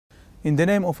In the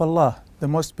name of Allah, the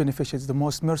most beneficent, the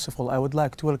most merciful, I would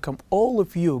like to welcome all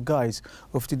of you guys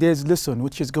of today's lesson,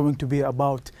 which is going to be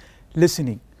about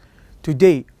listening.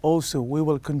 Today also we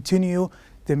will continue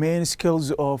the main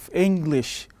skills of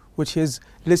English, which is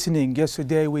listening.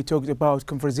 Yesterday we talked about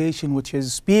conversation, which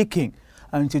is speaking,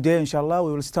 and today inshallah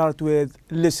we will start with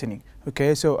listening.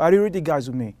 Okay, so are you ready guys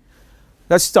with me?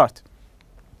 Let's start.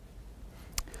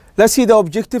 Let's see the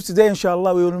objectives today.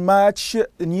 Inshallah we will match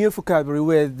the new vocabulary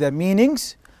with the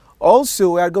meanings. Also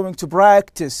we are going to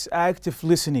practice active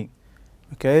listening.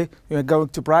 Okay, we are going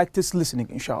to practice listening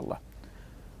inshallah.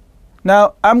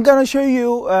 Now I'm gonna show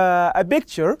you a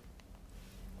picture.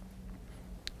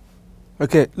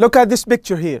 Okay, look at this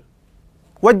picture here.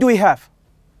 What do we have?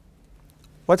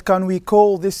 What can we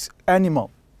call this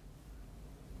animal?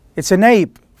 It's an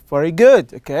ape. Very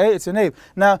good, okay, it's an ape.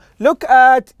 Now, look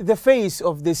at the face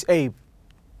of this ape.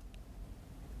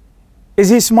 Is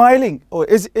he smiling or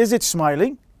is it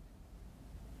smiling?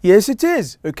 Yes, it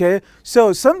is, okay.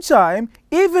 So, sometimes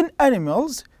even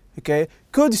animals, okay,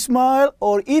 could smile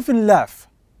or even laugh.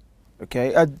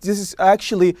 Okay, this is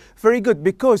actually very good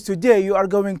because today you are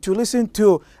going to listen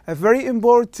to a very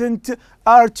important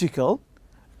article,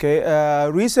 okay,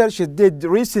 research it did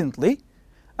recently.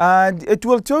 And it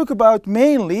will talk about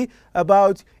mainly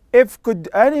about if could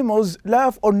animals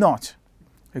laugh or not.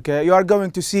 Okay, you are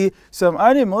going to see some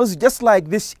animals just like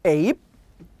this ape.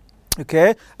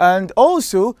 Okay, and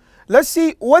also let's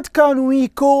see what can we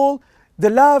call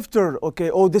the laughter, okay,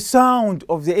 or the sound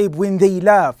of the ape when they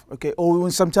laugh, okay,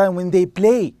 or sometimes when they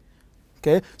play.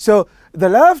 Okay, so the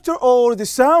laughter or the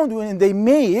sound when they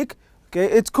make, okay,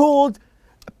 it's called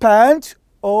pant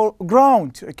or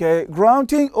grunt, okay,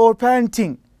 grunting or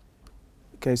panting.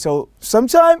 Okay, so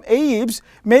sometimes apes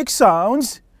make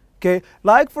sounds, okay,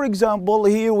 like for example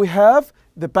here we have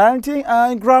the panting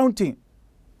and grunting.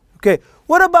 Okay,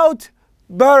 what about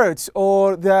birds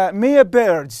or the male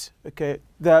birds? Okay,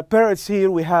 the parrots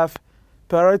here we have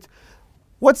parrot.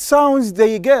 What sounds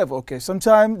they give? Okay,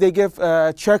 sometimes they give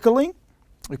chuckling,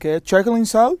 okay, chuckling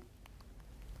sound,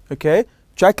 okay,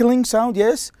 chuckling sound,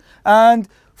 yes. And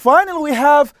finally we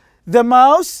have the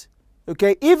mouse,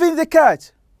 okay, even the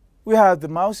cat. We have the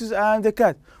mouses and the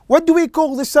cat. What do we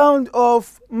call the sound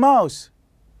of mouse?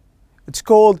 It's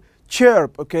called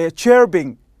chirp, okay,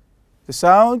 chirping. The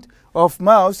sound of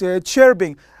mouse,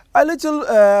 chirping. A little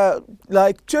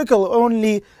like chuckle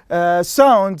only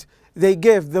sound they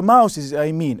give the mouses,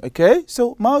 I mean, okay?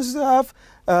 So mouses have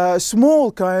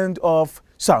small kind of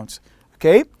sounds,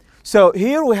 okay? So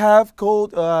here we have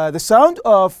called, the sound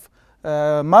of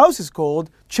mouse is called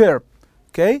chirp,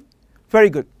 okay? Very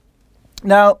good.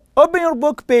 Now, open your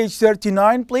book, page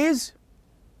 39, please.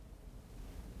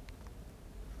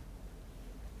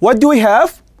 What do we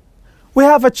have? We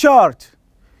have a chart.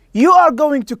 You are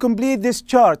going to complete this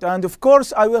chart, and of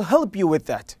course, I will help you with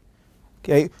that.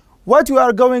 Okay, what we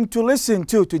are going to listen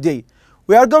to today?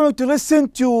 We are going to listen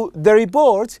to the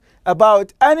report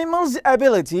about animals'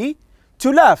 ability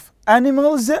to laugh.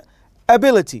 Animals'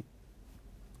 ability.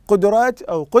 قدرات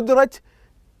أو قدرة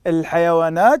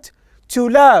الحيوانات to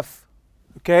laugh.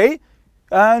 Okay,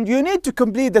 and you need to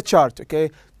complete the chart. Okay,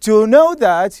 to know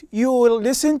that you will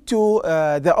listen to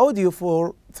the audio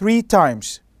for 3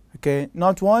 times. Okay,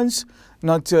 not once,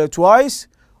 not twice,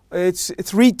 it's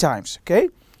 3 times. Okay,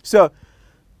 so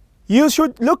you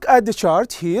should look at the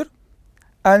chart here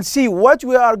and see what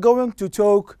we are going to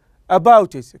talk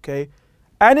about it. Okay,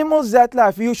 animals that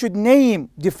laugh, you should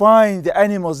define the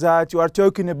animals that you are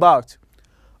talking about.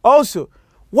 Also,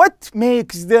 what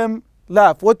makes them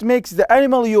laugh? What makes the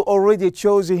animal you already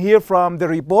chosen here from the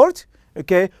report?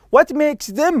 Okay, what makes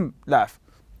them laugh?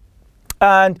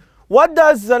 And what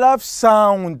does the laugh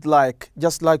sound like?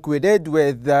 Just like we did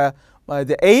with the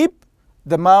ape,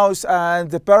 the mouse, and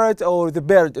the parrot or the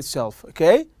bird itself.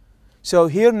 Okay, so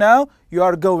here now you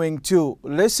are going to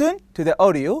listen to the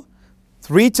audio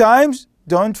 3 times.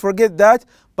 Don't forget that.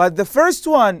 But the first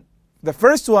one,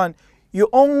 you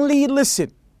only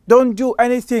listen. Don't do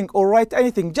anything or write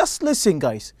anything. Just listen,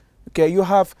 guys. Okay, you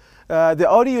have the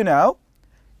audio now.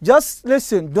 Just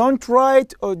listen. Don't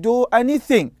write or do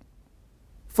anything.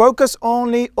 Focus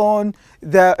only on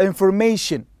the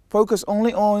information. Focus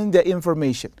only on the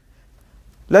information.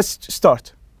 Let's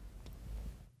start.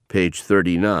 Page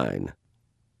 39.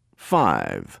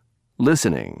 5.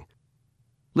 Listening.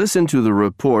 Listen to the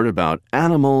report about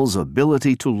animals'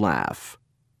 ability to laugh.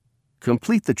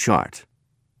 Complete the chart.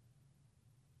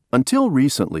 Until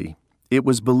recently, it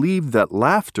was believed that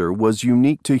laughter was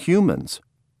unique to humans.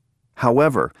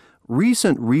 However,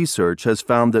 recent research has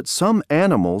found that some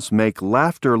animals make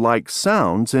laughter-like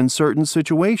sounds in certain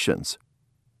situations.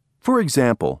 For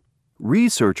example,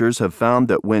 Researchers have found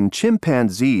that when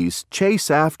chimpanzees chase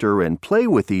after and play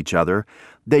with each other,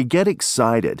 they get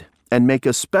excited and make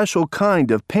a special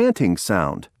kind of panting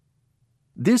sound.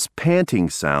 This panting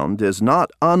sound is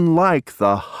not unlike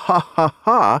the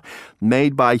ha-ha-ha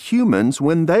made by humans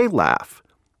when they laugh,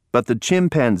 but the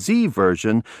chimpanzee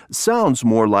version sounds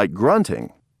more like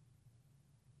grunting.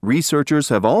 Researchers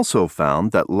have also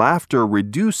found that laughter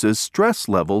reduces stress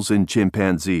levels in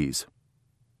chimpanzees.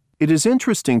 It is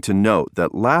interesting to note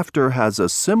that laughter has a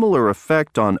similar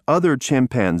effect on other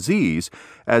chimpanzees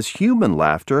as human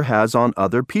laughter has on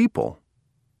other people.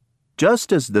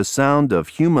 Just as the sound of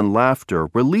human laughter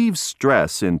relieves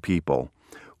stress in people,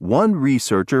 one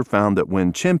researcher found that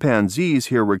when chimpanzees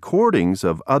hear recordings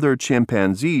of other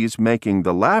chimpanzees making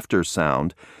the laughter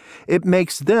sound, it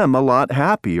makes them a lot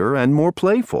happier and more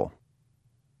playful.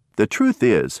 The truth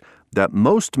is that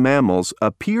most mammals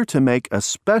appear to make a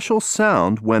special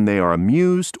sound when they are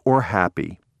amused or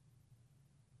happy.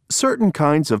 Certain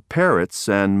kinds of parrots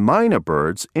and mynah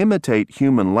birds imitate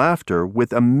human laughter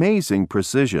with amazing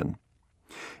precision.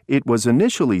 It was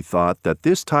initially thought that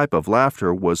this type of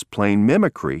laughter was plain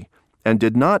mimicry and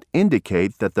did not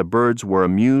indicate that the birds were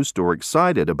amused or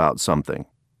excited about something.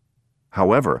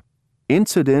 However,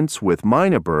 incidents with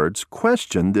mynah birds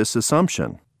question this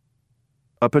assumption.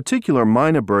 A particular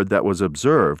mynah bird that was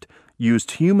observed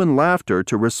used human laughter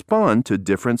to respond to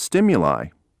different stimuli.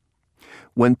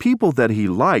 When people that he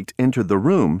liked entered the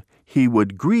room, he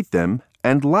would greet them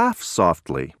and laugh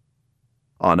softly.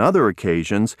 On other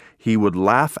occasions, he would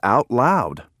laugh out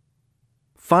loud.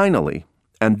 Finally,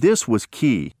 and this was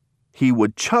key, he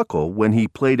would chuckle when he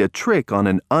played a trick on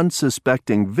an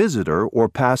unsuspecting visitor or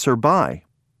passerby.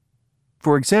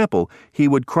 For example, he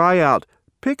would cry out,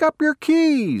 "Pick up your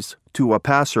keys," to a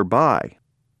passerby.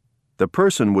 The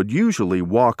person would usually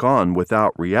walk on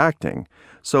without reacting,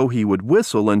 so he would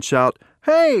whistle and shout,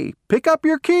 "Hey, pick up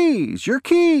your keys, your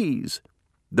keys."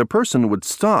 The person would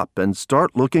stop and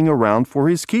start looking around for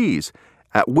his keys,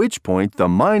 at which point the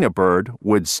mynah bird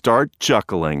would start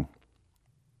chuckling.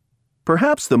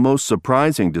 Perhaps the most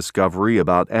surprising discovery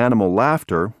about animal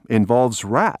laughter involves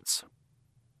rats.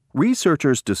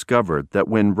 Researchers discovered that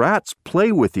when rats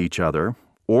play with each other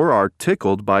or are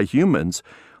tickled by humans,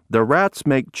 the rats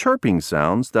make chirping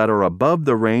sounds that are above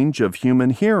the range of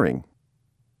human hearing.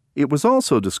 It was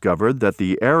also discovered that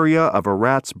the area of a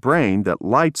rat's brain that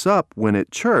lights up when it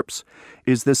chirps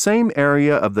is the same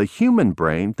area of the human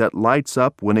brain that lights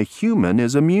up when a human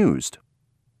is amused.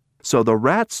 So the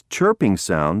rat's chirping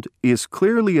sound is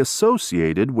clearly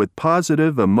associated with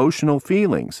positive emotional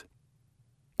feelings.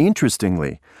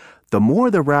 Interestingly, the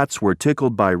more the rats were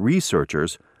tickled by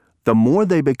researchers, the more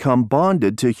they become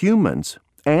bonded to humans,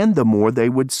 and the more they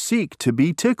would seek to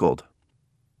be tickled.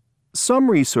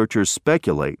 Some researchers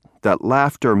speculate that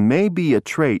laughter may be a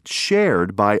trait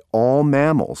shared by all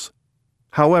mammals.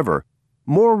 However,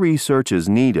 more research is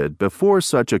needed before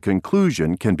such a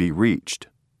conclusion can be reached.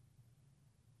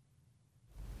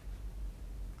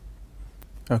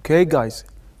 Okay, guys,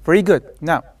 very good.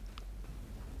 Now,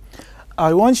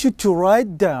 I want you to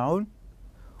write down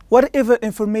whatever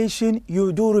information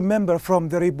you do remember from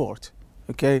the report.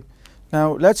 Okay,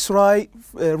 now let's try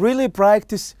really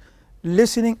practice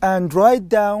listening and write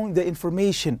down the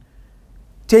information.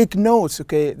 Take notes,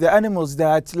 okay, the animals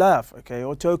that laugh, okay,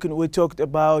 we talked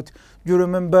about, do you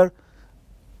remember,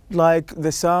 like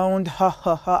the sound, ha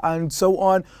ha ha, and so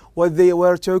on, what they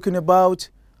were talking about,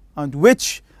 and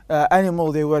which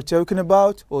animal they were talking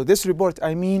about, or this report,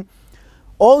 I mean.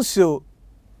 Also,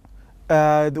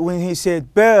 when he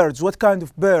said birds, what kind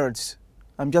of birds?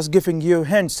 I'm just giving you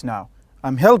hints now.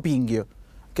 I'm helping you,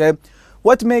 okay?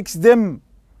 What makes them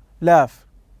laugh?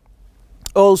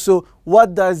 Also,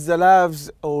 what does the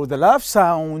laughs or the laugh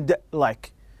sound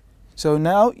like? So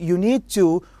now you need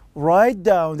to write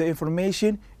down the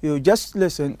information you just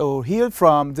listen or hear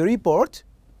from the report,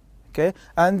 okay?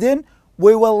 And then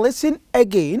we will listen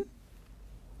again,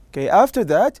 okay? After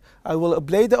that, I will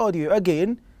play the audio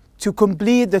again to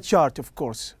complete the chart, of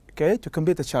course, okay? To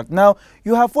complete the chart. Now,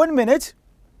 you have 1 minute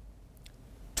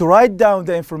to write down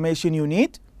the information you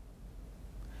need.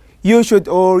 You should,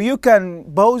 or you can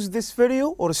pause this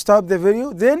video or stop the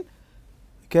video, then,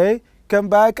 okay, come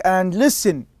back and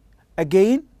listen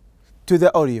again to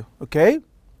the audio, okay?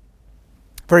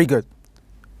 Very good.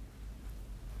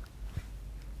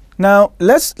 Now,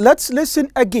 let's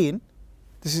listen again.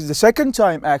 This is the second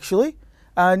time, actually,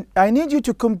 and I need you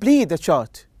to complete the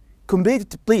chart. Complete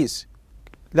it, please.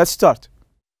 Let's start.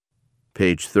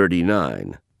 Page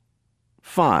 39.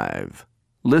 5.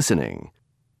 Listening.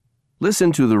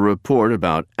 Listen to the report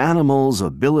about animals'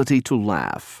 ability to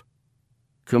laugh.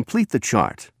 Complete the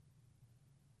chart.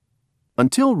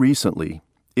 Until recently,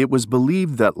 it was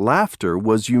believed that laughter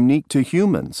was unique to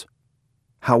humans.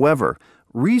 However,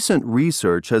 recent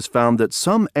research has found that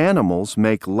some animals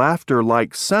make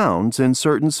laughter-like sounds in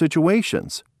certain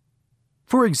situations.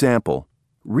 For example,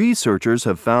 researchers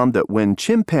have found that when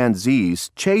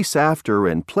chimpanzees chase after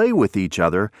and play with each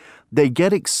other, they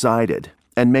get excited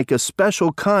and make a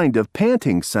special kind of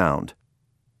panting sound.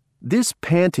 This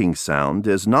panting sound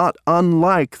is not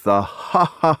unlike the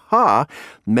ha-ha-ha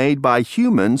made by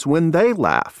humans when they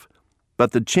laugh,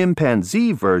 but the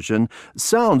chimpanzee version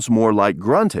sounds more like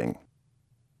grunting.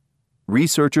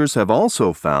 Researchers have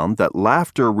also found that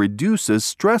laughter reduces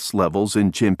stress levels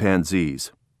in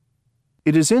chimpanzees.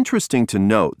 It is interesting to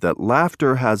note that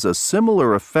laughter has a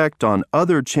similar effect on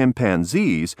other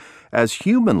chimpanzees as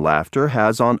human laughter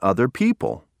has on other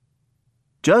people.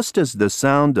 Just as the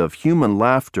sound of human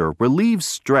laughter relieves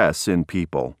stress in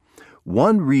people,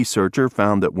 one researcher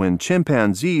found that when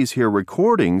chimpanzees hear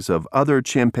recordings of other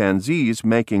chimpanzees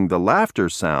making the laughter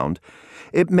sound,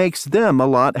 it makes them a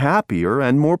lot happier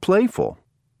and more playful.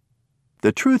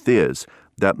 The truth is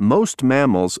that most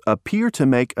mammals appear to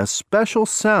make a special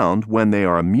sound when they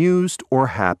are amused or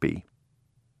happy.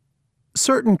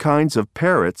 Certain kinds of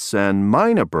parrots and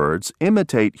mynah birds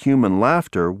imitate human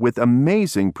laughter with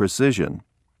amazing precision.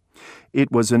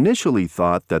 It was initially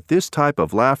thought that this type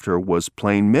of laughter was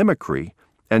plain mimicry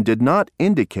and did not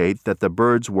indicate that the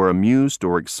birds were amused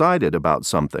or excited about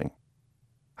something.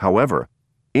 However,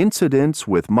 incidents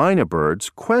with mynah birds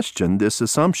question this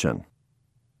assumption.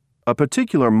 A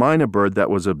particular mynah bird that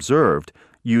was observed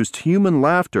used human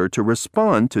laughter to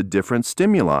respond to different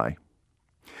stimuli.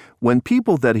 When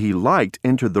people that he liked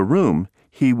entered the room,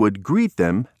 he would greet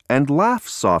them and laugh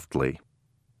softly.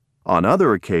 On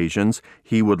other occasions,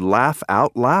 he would laugh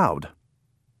out loud.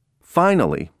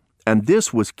 Finally, and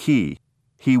this was key,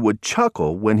 he would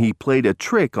chuckle when he played a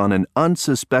trick on an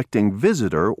unsuspecting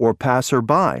visitor or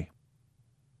passerby.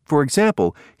 For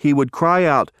example, he would cry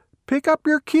out, "Pick up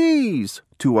your keys,"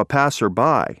 to a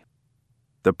passerby.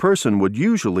 The person would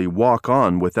usually walk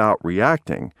on without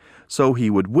reacting, so he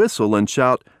would whistle and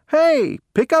shout, "Hey,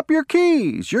 pick up your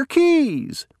keys, your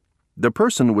keys!" The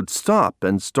person would stop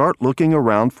and start looking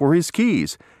around for his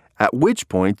keys, at which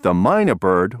point the mynah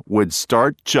bird would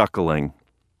start chuckling.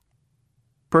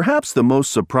 Perhaps the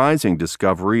most surprising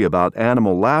discovery about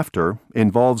animal laughter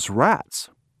involves rats.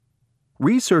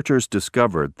 Researchers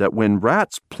discovered that when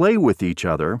rats play with each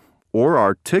other or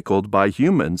are tickled by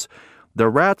humans, the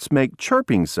rats make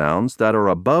chirping sounds that are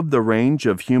above the range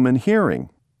of human hearing.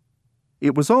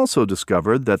 It was also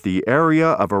discovered that the area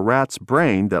of a rat's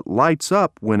brain that lights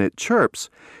up when it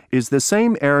chirps is the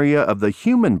same area of the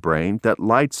human brain that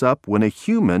lights up when a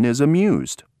human is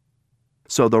amused.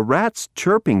 So the rat's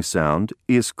chirping sound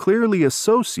is clearly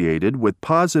associated with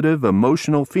positive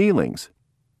emotional feelings.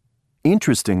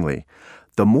 Interestingly,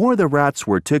 the more the rats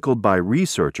were tickled by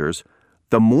researchers,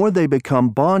 the more they become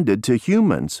bonded to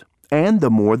humans, and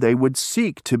the more they would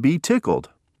seek to be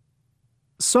tickled.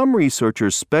 Some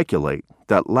researchers speculate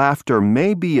that laughter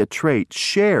may be a trait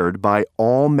shared by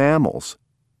all mammals.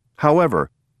 However,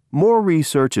 more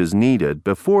research is needed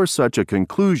before such a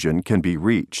conclusion can be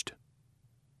reached.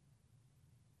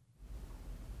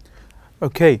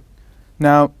 Okay,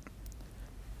 now,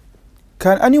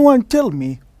 can anyone tell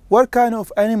me what kind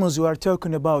of animals we are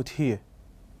talking about here?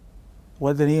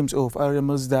 What are the names of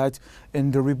animals that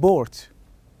in the report?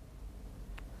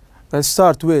 Let's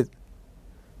start with,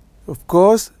 of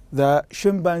course, the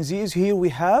chimpanzees here we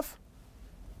have.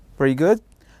 Very good.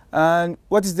 And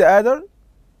what is the other?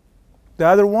 The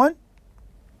other one?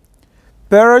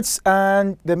 Parrots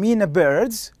and the mynah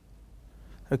birds.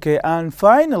 Okay, and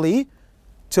finally,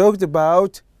 talked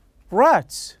about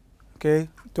rats. Okay,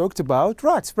 talked about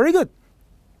rats. Very good.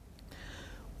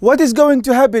 What is going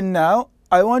to happen now?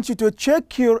 I want you to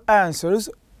check your answers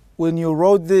when you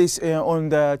wrote this on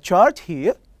the chart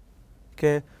here.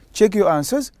 Okay, check your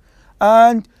answers.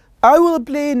 And I will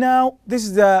play now, this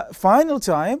is the final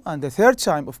time and the third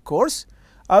time, of course.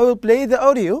 I will play the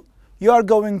audio. You are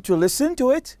going to listen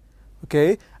to it,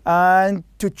 okay, and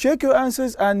to check your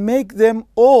answers and make them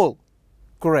all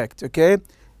correct, okay?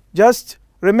 Just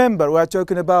remember, we are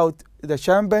talking about the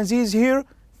chimpanzees here,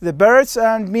 the birds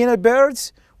and mynah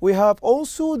birds. We have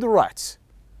also the rats,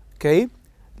 okay?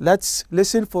 Let's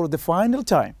listen for the final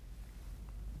time.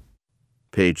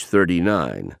 Page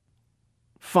 39.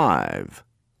 5.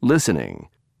 Listening.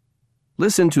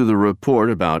 Listen to the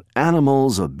report about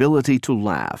animals' ability to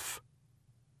laugh.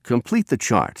 Complete the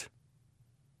chart.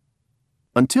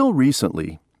 Until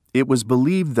recently, it was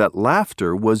believed that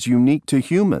laughter was unique to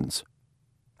humans.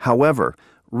 However,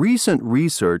 recent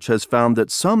research has found that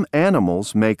some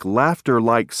animals make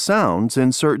laughter-like sounds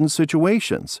in certain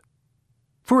situations.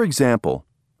 For example,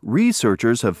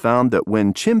 researchers have found that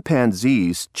when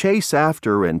chimpanzees chase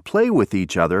after and play with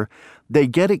each other, they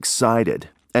get excited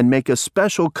and make a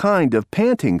special kind of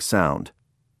panting sound.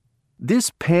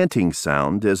 This panting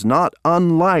sound is not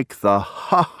unlike the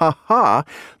ha-ha-ha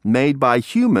made by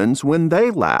humans when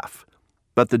they laugh,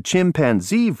 but the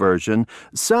chimpanzee version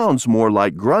sounds more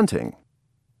like grunting.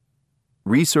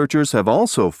 Researchers have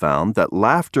also found that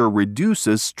laughter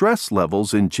reduces stress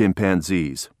levels in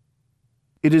chimpanzees.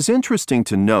 It is interesting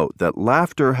to note that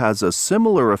laughter has a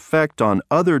similar effect on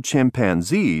other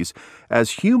chimpanzees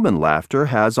as human laughter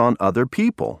has on other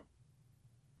people.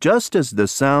 Just as the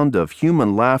sound of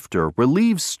human laughter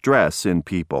relieves stress in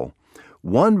people,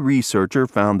 one researcher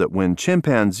found that when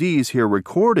chimpanzees hear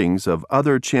recordings of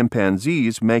other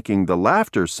chimpanzees making the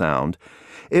laughter sound,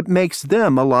 it makes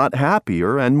them a lot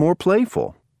happier and more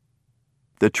playful.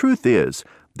 The truth is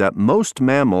that most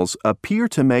mammals appear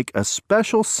to make a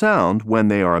special sound when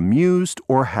they are amused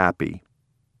or happy.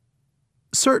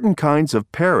 Certain kinds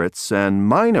of parrots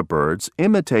and mynah birds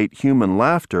imitate human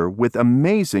laughter with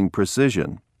amazing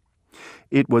precision.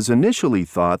 It was initially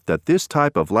thought that this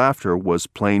type of laughter was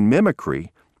plain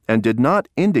mimicry and did not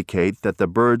indicate that the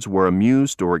birds were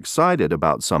amused or excited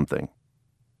about something.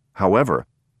 However,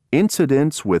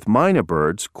 incidents with mynah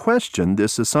birds question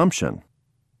this assumption.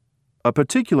 A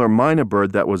particular mynah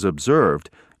bird that was observed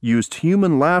used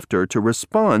human laughter to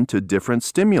respond to different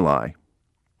stimuli.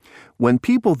 When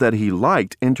people that he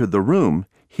liked entered the room,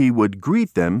 he would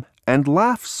greet them and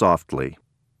laugh softly.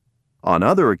 On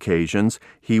other occasions,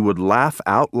 he would laugh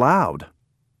out loud.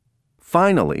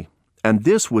 Finally, and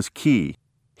this was key,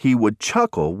 he would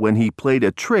chuckle when he played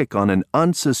a trick on an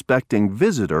unsuspecting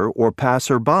visitor or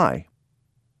passerby.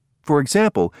 For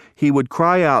example, he would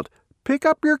cry out, "Pick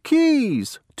up your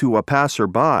keys," to a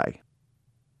passerby.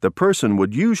 The person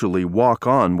would usually walk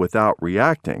on without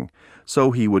reacting,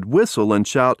 so he would whistle and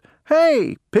shout,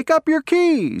 "Hey, pick up your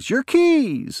keys, your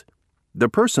keys." The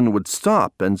person would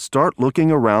stop and start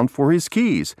looking around for his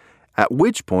keys, at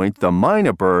which point the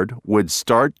mynah bird would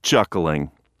start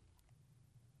chuckling.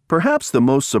 Perhaps the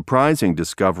most surprising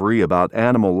discovery about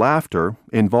animal laughter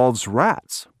involves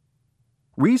rats.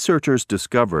 Researchers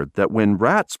discovered that when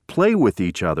rats play with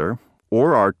each other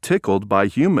or are tickled by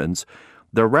humans,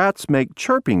 the rats make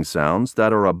chirping sounds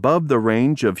that are above the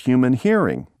range of human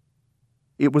hearing.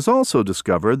 It was also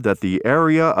discovered that the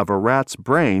area of a rat's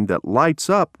brain that lights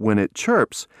up when it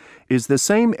chirps is the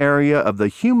same area of the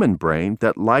human brain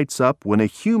that lights up when a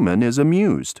human is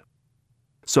amused.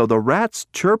 So the rat's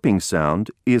chirping sound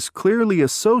is clearly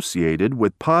associated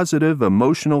with positive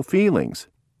emotional feelings.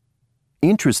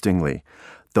 Interestingly,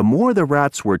 the more the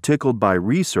rats were tickled by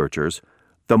researchers,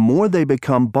 the more they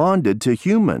become bonded to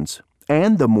humans,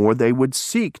 and the more they would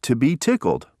seek to be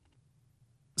tickled.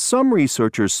 Some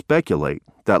researchers speculate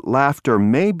that laughter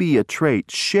may be a trait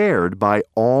shared by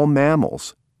all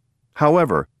mammals.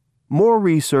 However, more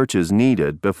research is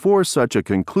needed before such a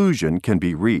conclusion can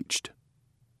be reached.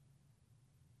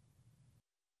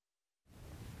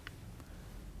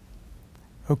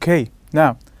 Okay,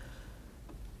 now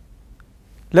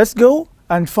let's go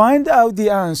and find out the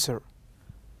answer.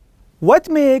 What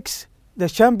makes the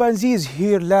chimpanzees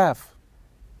here laugh?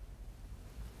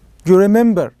 Do you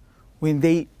remember when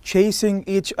they chasing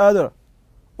each other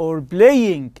or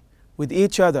playing with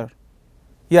each other?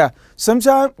 Yeah,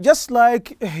 sometimes just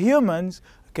like humans,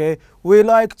 okay, we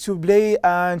like to play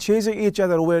and chasing each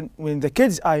other when the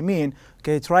kids, I mean,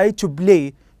 okay, try to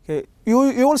play, okay, you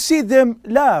will see them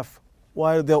laugh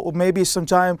while they maybe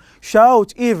sometimes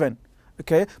shout even,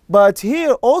 okay? But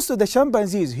here also the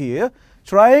chimpanzees here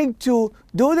trying to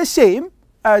do the same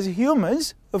as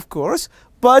humans, of course,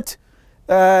 but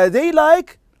they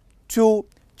like to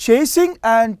chasing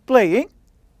and playing.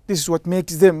 This is what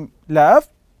makes them laugh.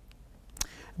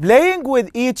 Playing with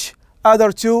each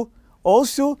other too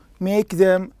also make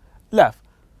them laugh.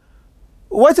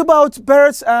 What about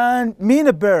birds and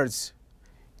mynah birds?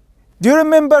 Do you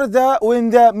remember that when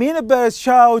the mynah birds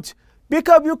shout, "Pick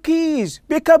up your keys,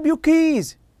 pick up your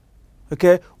keys"?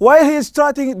 Okay, while he is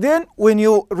starting, then when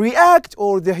you react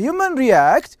or the human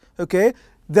react, okay,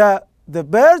 the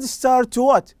birds start to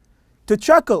what? To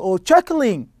chuckle or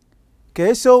chuckling.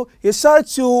 Okay, so you start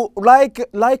to like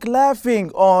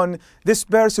laughing on this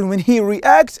person when he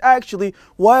reacts actually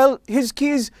while his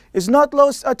keys is not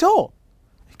lost at all.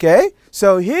 Okay,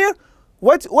 so here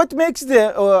what makes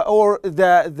the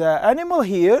animal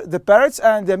here, the parrots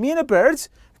and the mynah birds,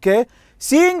 okay,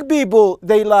 seeing people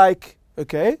they like,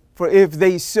 okay, for if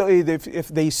they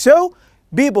saw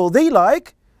people they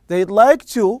like, They'd like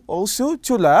to also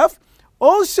to laugh,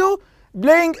 also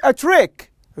playing a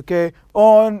trick, okay,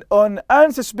 on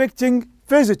unsuspecting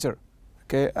visitor,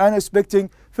 okay, unsuspecting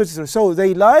visitor. So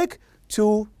they like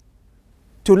to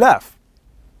laugh.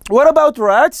 What about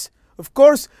rats? Of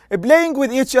course, playing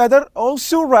with each other.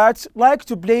 Also, rats like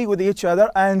to play with each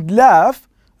other and laugh,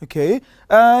 okay,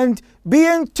 and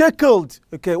being tickled.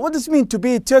 Okay, what does it mean to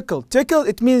be tickled? Tickled,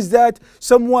 it means that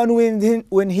someone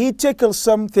when he tickles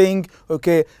something,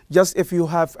 okay, just if you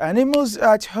have animals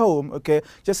at home, okay,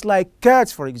 just like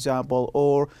cats, for example,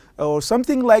 or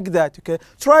something like that, okay,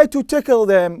 try to tickle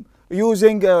them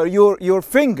using your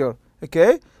finger,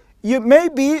 okay.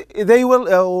 Maybe they will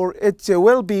or it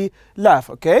will be laugh,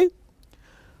 okay.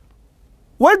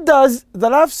 What does the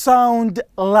laugh sound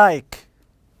like?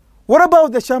 What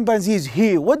about the chimpanzees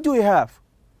here? What do we have?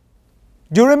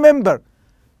 Do you remember?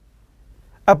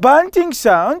 A panting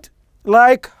sound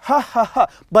like ha ha ha,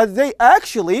 but they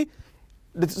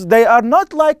are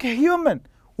not like a human.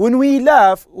 When we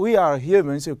laugh, we are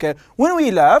humans, okay? When we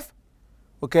laugh,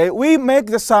 okay, we make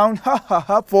the sound ha ha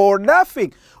ha for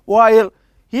laughing, while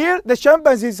here the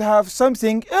chimpanzees have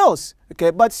something else, okay?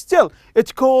 But still,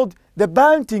 it's called the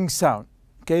panting sound.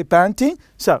 Okay, panting.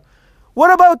 So,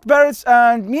 what about birds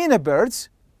and many birds?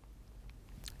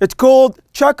 It's called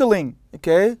chuckling.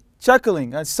 Okay,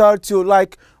 chuckling, and start to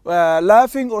like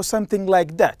laughing or something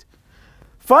like that.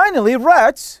 Finally,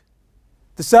 rats.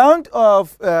 The sound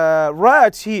of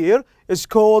rats here is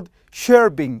called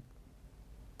chirping.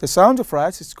 The sound of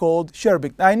rats is called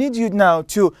chirping. I need you now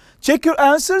to check your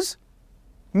answers.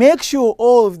 Make sure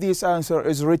all of these answers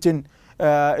is written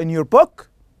in your book.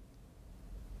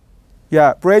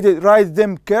 Yeah, write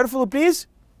them carefully, please.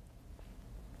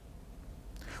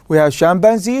 We have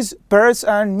chimpanzees, birds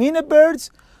and many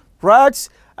birds, rats,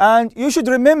 and you should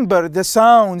remember the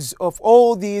sounds of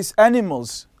all these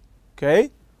animals.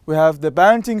 Okay, we have the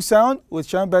panting sound with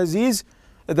chimpanzees,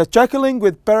 the chuckling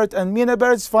with parrot and many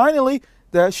birds. Finally,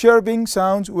 the chirping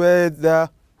sound with the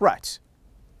rats.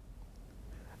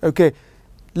 Okay,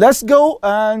 let's go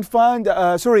and find.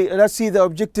 Let's see the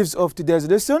objectives of today's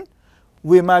lesson.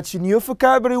 We match new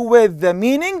vocabulary with the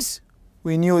meanings.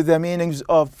 We knew the meanings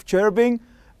of chirping,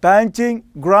 panting,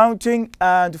 grunting,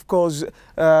 and of course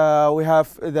we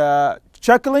have the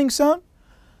chuckling sound.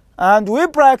 And we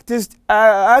practiced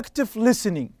active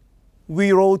listening.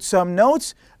 We wrote some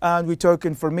notes and we took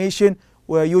information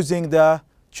using the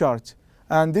chart.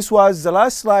 And this was the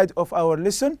last slide of our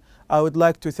lesson. I would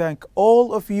like to thank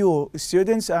all of you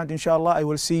students, and inshallah I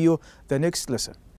will see you the next lesson.